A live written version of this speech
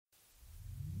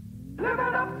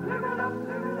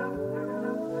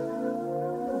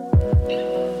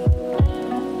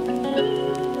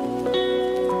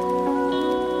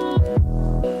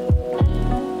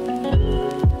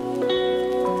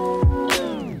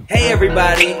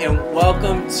everybody, and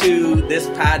welcome to this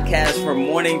podcast for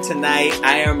Morning Tonight.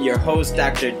 I am your host,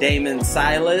 Dr. Damon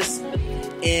Silas,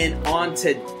 and on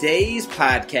today's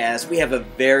podcast, we have a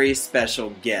very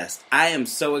special guest. I am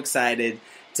so excited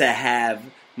to have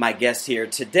my guest here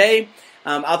today.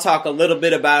 I'll talk a little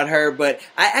bit about her, but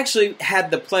I actually had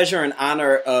the pleasure and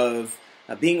honor of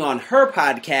being on her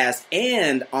podcast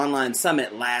and online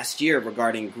summit last year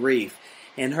regarding grief,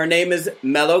 and her name is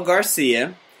Melo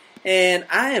Garcia. And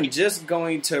I am just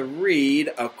going to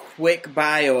read a quick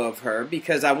bio of her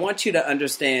because I want you to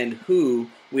understand who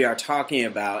we are talking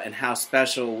about and how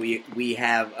special we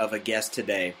have of a guest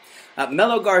today.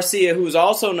 Melo Garcia, who is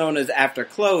also known as After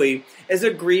Chloe, is a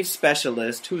grief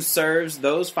specialist who serves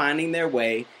those finding their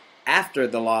way after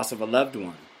the loss of a loved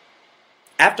one.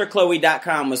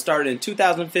 AfterChloe.com was started in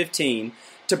 2015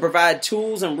 to provide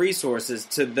tools and resources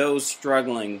to those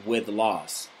struggling with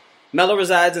loss. Melo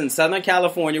resides in Southern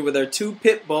California with her 2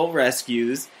 pit bull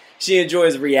rescues. She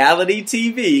enjoys reality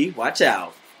TV, watch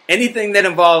out, anything that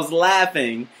involves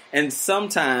laughing, and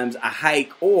sometimes a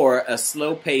hike or a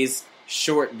slow-paced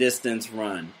short-distance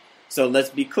run. So let's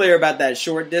be clear about that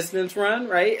short-distance run,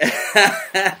 right?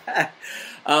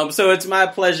 So it's my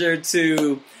pleasure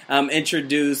to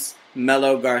introduce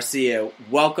Melo Garcia.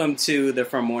 Welcome to the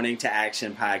From Morning to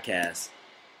Action podcast.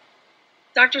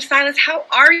 Dr. Silas, how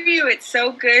are you? It's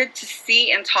so good to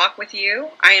see and talk with you.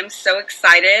 I am so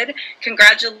excited.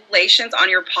 Congratulations on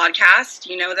your podcast.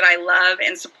 You know that I love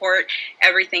and support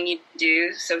everything you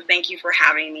do, so thank you for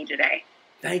having me today.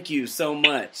 Thank you so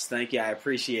much. Thank you. I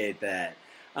appreciate that.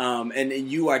 And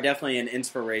you are definitely an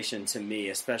inspiration to me,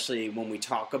 especially when we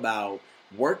talk about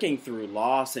working through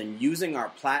loss and using our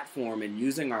platform and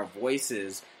using our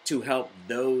voices to help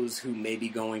those who may be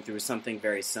going through something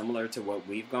very similar to what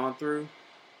we've gone through.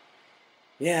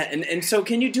 Yeah, and so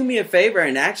can you do me a favor,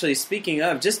 and actually, speaking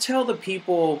of, just tell the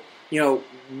people,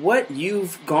 what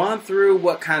you've gone through,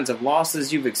 what kinds of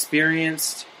losses you've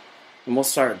experienced, and we'll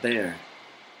start there.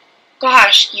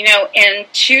 Gosh, in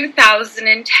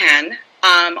 2010,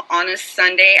 on a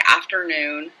Sunday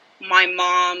afternoon, my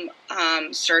mom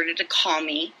started to call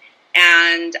me,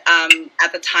 and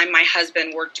at the time, my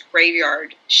husband worked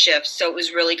graveyard shifts, so it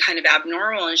was really kind of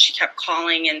abnormal, and she kept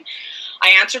calling, and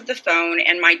I answered the phone,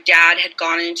 and my dad had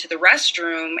gone into the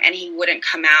restroom, and he wouldn't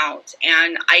come out.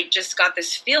 And I just got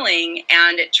this feeling,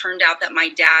 and it turned out that my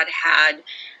dad had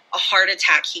a heart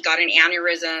attack. He got an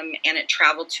aneurysm, and it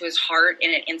traveled to his heart,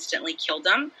 and it instantly killed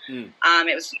him.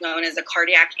 It was known as a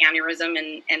cardiac aneurysm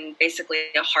and basically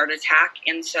a heart attack.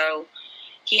 And so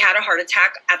he had a heart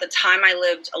attack. At the time, I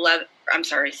lived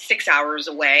 6 hours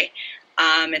away.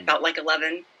 It felt like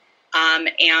 11.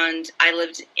 And I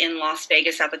lived in Las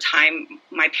Vegas at the time.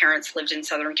 My parents lived in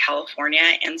Southern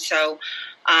California. And so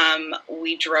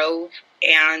we drove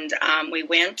and we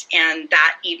went. And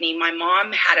that evening, my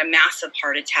mom had a massive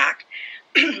heart attack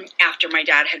after my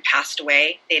dad had passed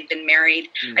away. They had been married.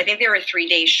 I think they were 3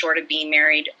 days short of being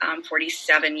married,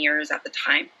 47 years at the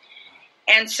time.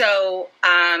 And so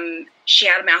she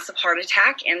had a massive heart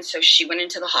attack, and so she went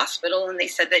into the hospital, and they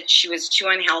said that she was too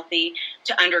unhealthy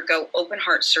to undergo open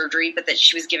heart surgery, but that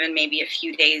she was given maybe a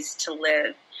few days to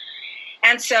live.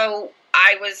 And so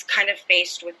I was kind of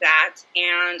faced with that,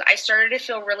 and I started to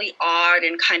feel really odd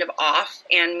and kind of off,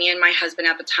 and me and my husband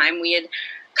at the time, we had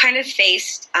kind of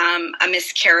faced a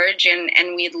miscarriage,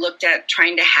 and we had looked at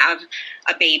trying to have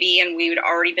a baby, and we had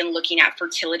already been looking at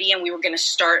fertility, and we were going to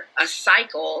start a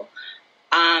cycle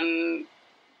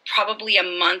probably a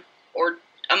month or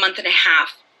a month and a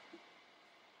half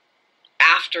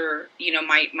after,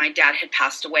 my dad had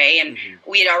passed away, and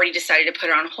we had already decided to put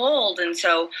it on hold. And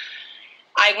so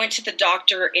I went to the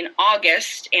doctor in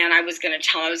August, and I was going to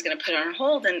tell him I was going to put it on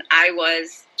hold, and I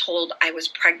was told I was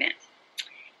pregnant.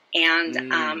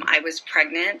 And I was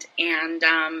pregnant, and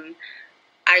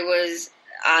I was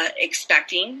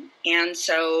expecting, and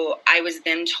so I was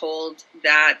then told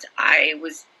that I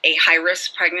was a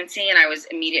high-risk pregnancy, and I was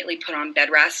immediately put on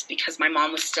bed rest because my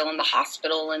mom was still in the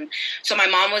hospital. And so my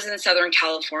mom was in Southern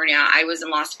California. I was in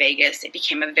Las Vegas. It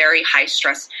became a very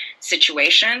high-stress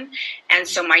situation. And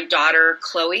so my daughter,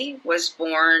 Chloe, was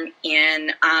born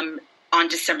on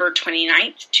December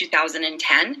 29th,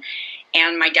 2010,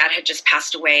 and my dad had just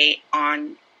passed away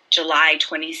on July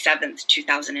 27th,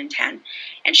 2010,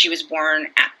 and she was born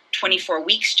at 24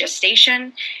 weeks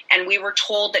gestation, and we were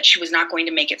told that she was not going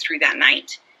to make it through that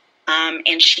night.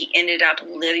 And she ended up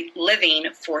living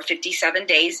for 57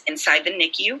 days inside the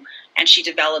NICU, and she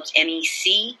developed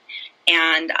NEC,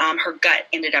 and her gut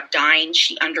ended up dying.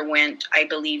 She underwent, I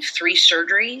believe, 3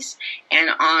 surgeries, and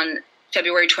on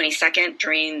February 22nd,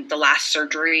 during the last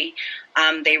surgery,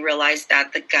 they realized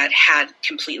that the gut had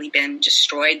completely been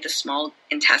destroyed, the small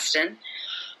intestine.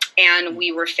 And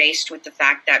we were faced with the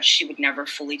fact that she would never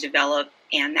fully develop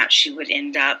and that she would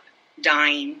end up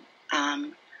dying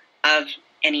of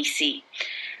NEC.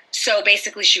 So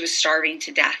basically she was starving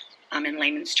to death in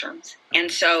layman's terms.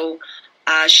 And so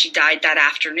she died that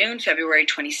afternoon, February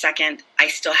 22nd. I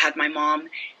still had my mom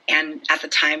and at the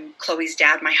time, Chloe's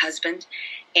dad, my husband.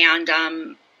 And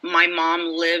my mom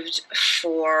lived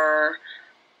for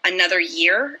another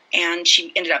year, and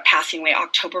she ended up passing away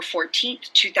October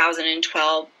 14th,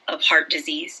 2012 of heart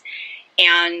disease.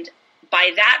 And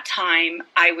by that time,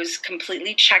 I was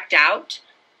completely checked out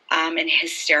and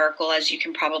hysterical, as you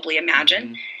can probably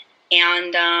imagine.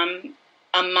 Mm-hmm. And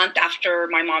a month after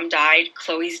my mom died,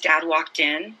 Chloe's dad walked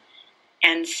in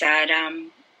and said,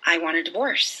 I want a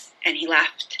divorce. And he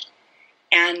left.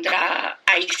 And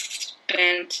I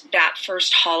spent that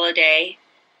first holiday,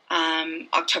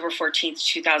 October 14th,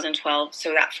 2012.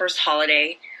 So that first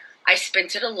holiday, I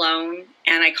spent it alone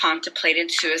and I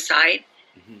contemplated suicide.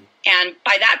 Mm-hmm. And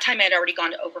by that time, I had already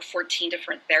gone to over 14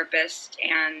 different therapists,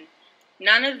 and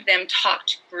none of them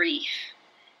talked grief.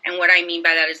 And what I mean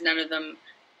by that is none of them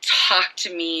talked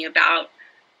to me about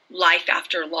life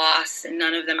after loss, and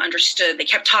none of them understood. They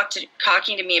kept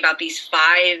talking to me about these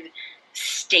 5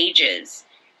 stages,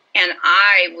 and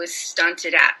I was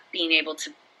stunted at being able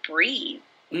to breathe,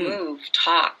 move,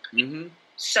 talk. Mm-hmm.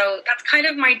 So that's kind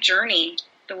of my journey,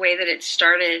 the way that it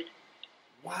started.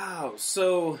 Wow.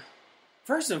 So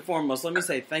first and foremost, let me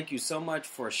say thank you so much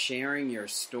for sharing your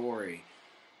story.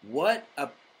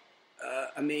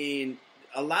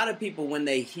 A lot of people, when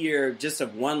they hear just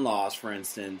of one loss, for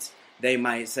instance, they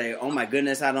might say, oh my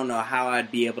goodness, I don't know how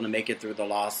I'd be able to make it through the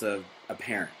loss of a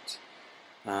parent.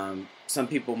 Some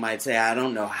people might say, I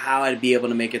don't know how I'd be able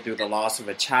to make it through the loss of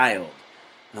a child.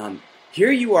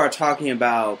 Here you are talking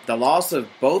about the loss of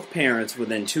both parents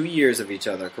within 2 years of each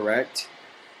other, correct?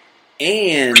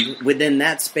 And within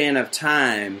that span of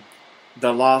time,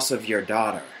 the loss of your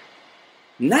daughter.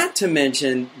 Not to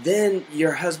mention, then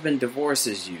your husband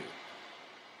divorces you.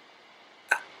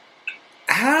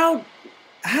 How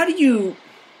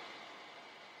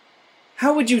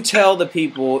would you tell the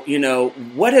people,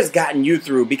 what has gotten you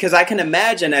through? Because I can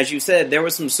imagine, as you said, there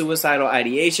was some suicidal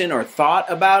ideation or thought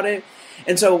about it.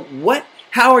 And so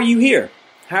how are you here?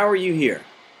 How are you here?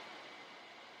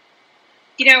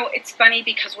 It's funny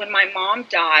because when my mom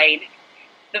died,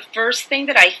 the first thing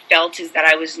that I felt is that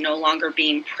I was no longer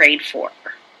being prayed for.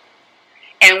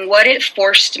 And what it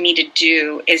forced me to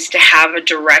do is to have a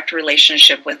direct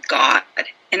relationship with God.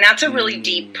 And that's a really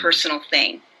deep personal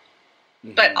thing.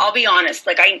 Mm-hmm. But I'll be honest,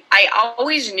 I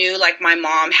always knew my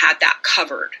mom had that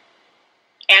covered.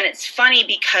 And it's funny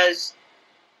because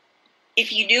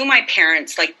if you knew my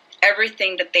parents,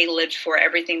 everything that they lived for,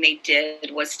 everything they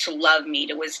did was to love me,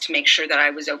 was to make sure that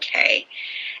I was okay.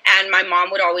 And my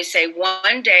mom would always say,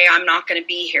 one day I'm not going to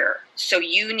be here. So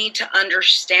you need to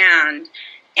understand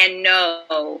and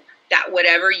know that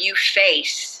whatever you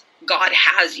face, God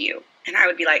has you. And I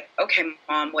would be like, okay,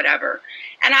 Mom, whatever.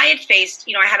 And I had faced,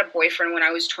 I had a boyfriend when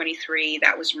I was 23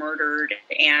 that was murdered.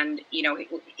 And, he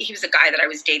was a guy that I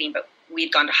was dating, but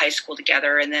we'd gone to high school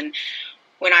together. And then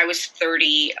when I was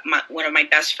 30, one of my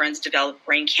best friends developed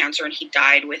brain cancer, and he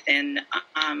died within,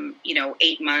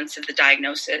 8 months of the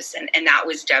diagnosis. And that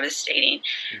was devastating.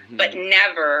 Mm-hmm. But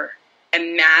never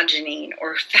imagining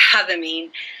or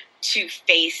fathoming to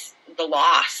face the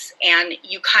loss. And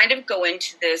you kind of go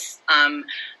into this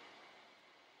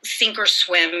sink or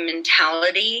swim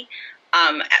mentality,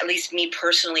 at least me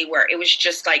personally, where it was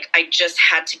just I just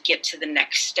had to get to the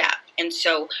next step. And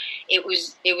so it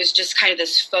was just kind of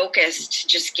this focus to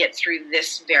just get through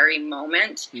this very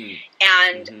moment.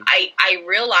 And mm-hmm. I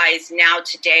realize now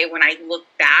today, when I look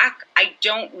back, I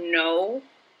don't know.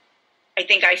 I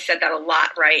think I said that a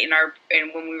lot, right?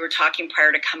 And when we were talking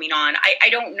prior to coming on, I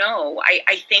don't know.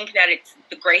 I think that it's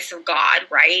the grace of God,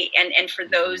 right? And for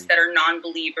those that are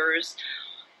non-believers,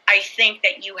 I think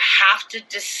that you have to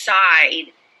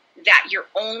decide that you're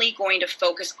only going to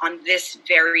focus on this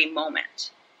very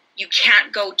moment. You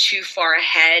can't go too far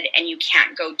ahead and you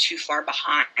can't go too far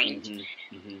behind.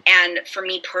 Mm-hmm. Mm-hmm. And for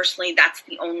me personally, that's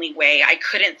the only way. I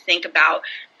couldn't think about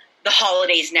the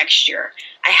holidays next year.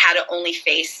 I had to only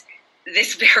face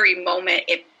this very moment,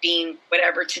 it being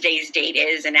whatever today's date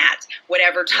is, and at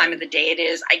whatever time of the day it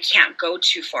is. I can't go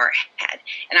too far ahead.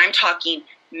 And I'm talking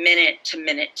minute to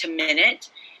minute to minute.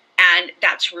 And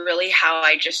that's really how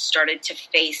I just started to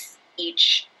face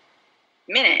each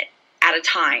minute at a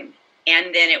time.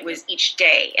 And then it was each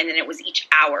day, and then it was each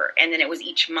hour, and then it was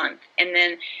each month. And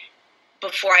then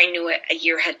before I knew it, a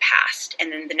year had passed,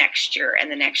 and then the next year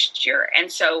and the next year.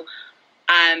 And so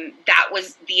that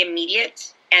was the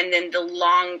immediate. And then the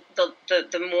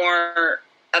more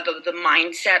of the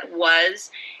mindset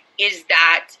is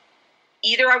that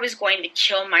either I was going to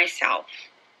kill myself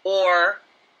or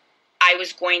I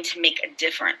was going to make a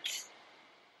difference.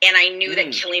 And I knew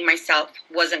that killing myself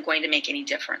wasn't going to make any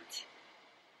difference.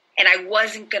 And I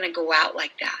wasn't going to go out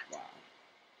like that. Wow.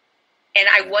 And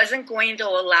I wasn't going to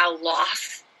allow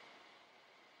loss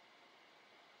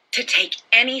to take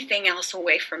anything else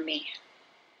away from me.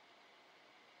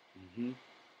 Mm-hmm.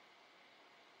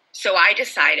 So I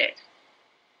decided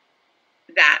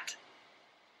that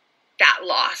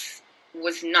loss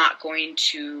was not going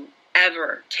to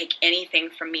ever take anything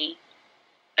from me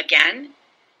again,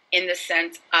 in the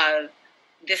sense of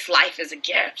this life is a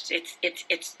gift.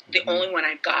 It's the only one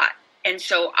I've got. And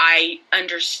so I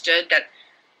understood that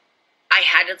I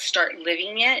had to start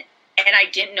living it, and I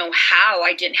didn't know how.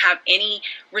 I didn't have any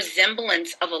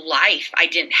resemblance of a life. I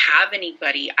didn't have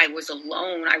anybody. I was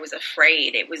alone. I was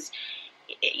afraid. It was,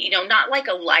 not like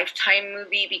a Lifetime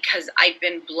movie, because I've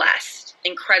been blessed,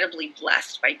 incredibly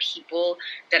blessed by people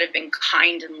that have been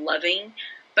kind and loving.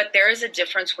 But there is a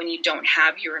difference when you don't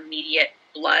have your immediate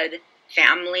blood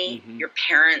family, your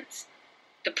parents,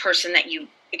 the person that you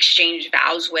exchange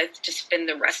vows with to spend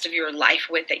the rest of your life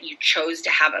with, that you chose to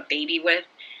have a baby with,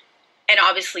 and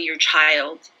obviously your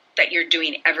child that you're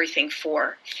doing everything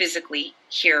for physically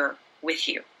here with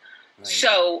you. Right.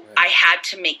 So I had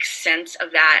to make sense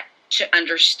of that, to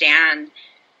understand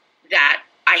that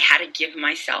I had to give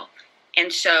myself.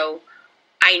 And so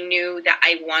I knew that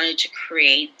I wanted to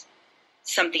create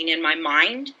something in my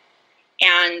mind,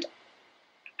 and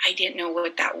I didn't know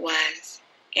what that was.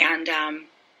 And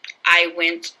I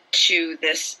went to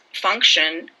this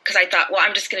function because I thought, well,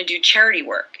 I'm just going to do charity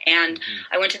work. And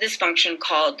I went to this function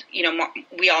called,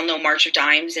 we all know March of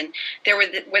Dimes. And there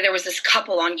was this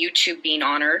couple on YouTube being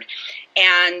honored.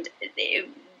 And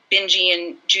Benji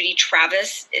and Judy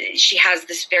Travis, she has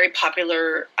this very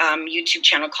popular YouTube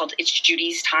channel called It's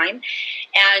Judy's Time.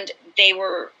 And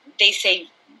they say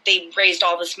they raised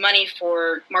all this money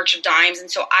for March of Dimes.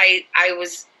 And so I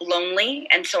was lonely.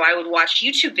 And so I would watch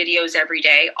YouTube videos every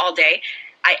day, all day.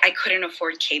 I couldn't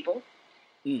afford cable.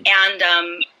 And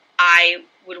I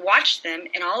would watch them.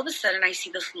 And all of a sudden I see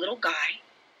this little guy.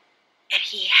 And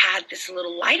he had this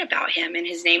little light about him. And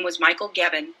his name was Michael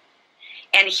Gebbin.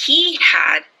 And he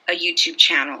had a YouTube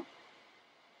channel.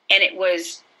 And it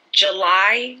was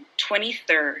July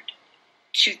 23rd,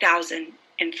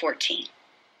 2014.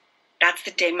 That's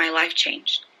the day my life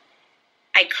changed.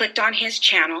 I clicked on his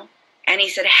channel, and he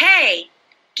said, hey,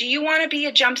 do you want to be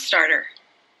a jump starter?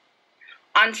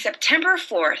 On September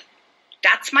 4th,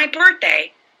 that's my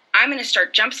birthday, I'm going to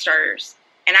start jump starters,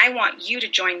 and I want you to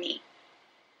join me.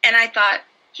 And I thought,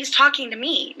 he's talking to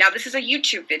me. Now, this is a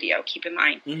YouTube video, keep in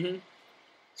mind.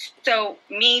 So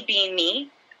me being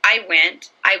me, I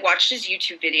watched his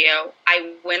YouTube video.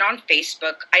 I went on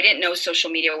Facebook. I didn't know social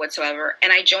media whatsoever,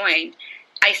 and I joined.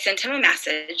 I sent him a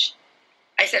message.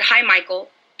 I said, hi, Michael,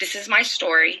 this is my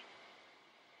story.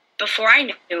 Before I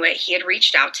knew it, he had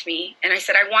reached out to me, and I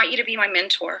said, I want you to be my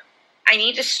mentor. I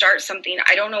need to start something.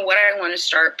 I don't know what I want to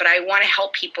start, but I want to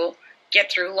help people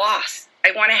get through loss.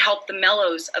 I want to help the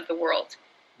Melos of the world.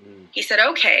 He said,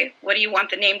 okay, what do you want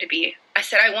the name to be? I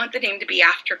said, I want the name to be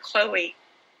after Chloe.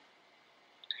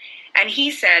 And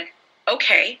he said,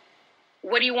 okay,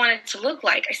 what do you want it to look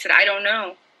like? I said, I don't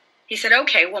know. He said,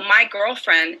 okay, well, my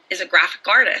girlfriend is a graphic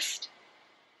artist.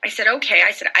 I said, okay.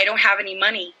 I said, I don't have any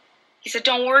money. He said,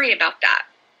 don't worry about that.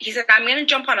 He said, I'm going to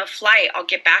jump on a flight. I'll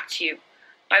get back to you.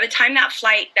 By the time that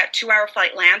 2-hour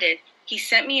flight landed, he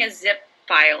sent me a zip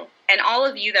file. And all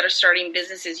of you that are starting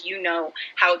businesses, you know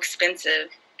how expensive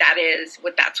that is,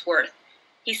 what that's worth.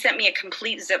 He sent me a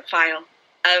complete zip file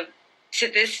of, to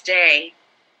this day,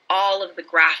 all of the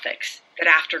graphics that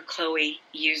After Chloe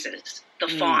uses, the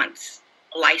fonts,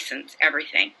 license,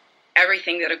 everything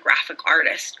that a graphic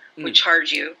artist would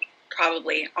charge you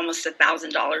probably almost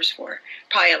 $1,000 for,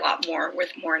 probably a lot more,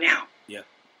 worth more now. Yeah.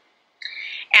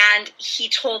 And he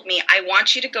told me, I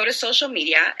want you to go to social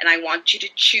media and I want you to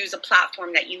choose a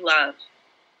platform that you love.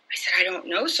 I said, I don't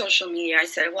know social media. I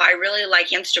said, well, I really like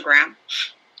Instagram.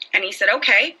 And he said,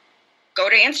 okay, go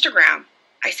to Instagram.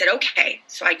 I said, okay.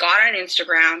 So I got on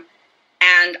Instagram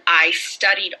and I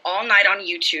studied all night on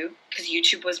YouTube because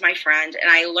YouTube was my friend.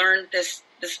 And I learned this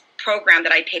program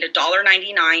that I paid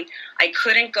 $1.99. I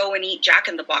couldn't go and eat Jack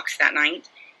in the Box that night,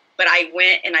 but I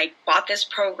went and I bought this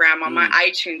program on my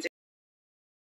iTunes.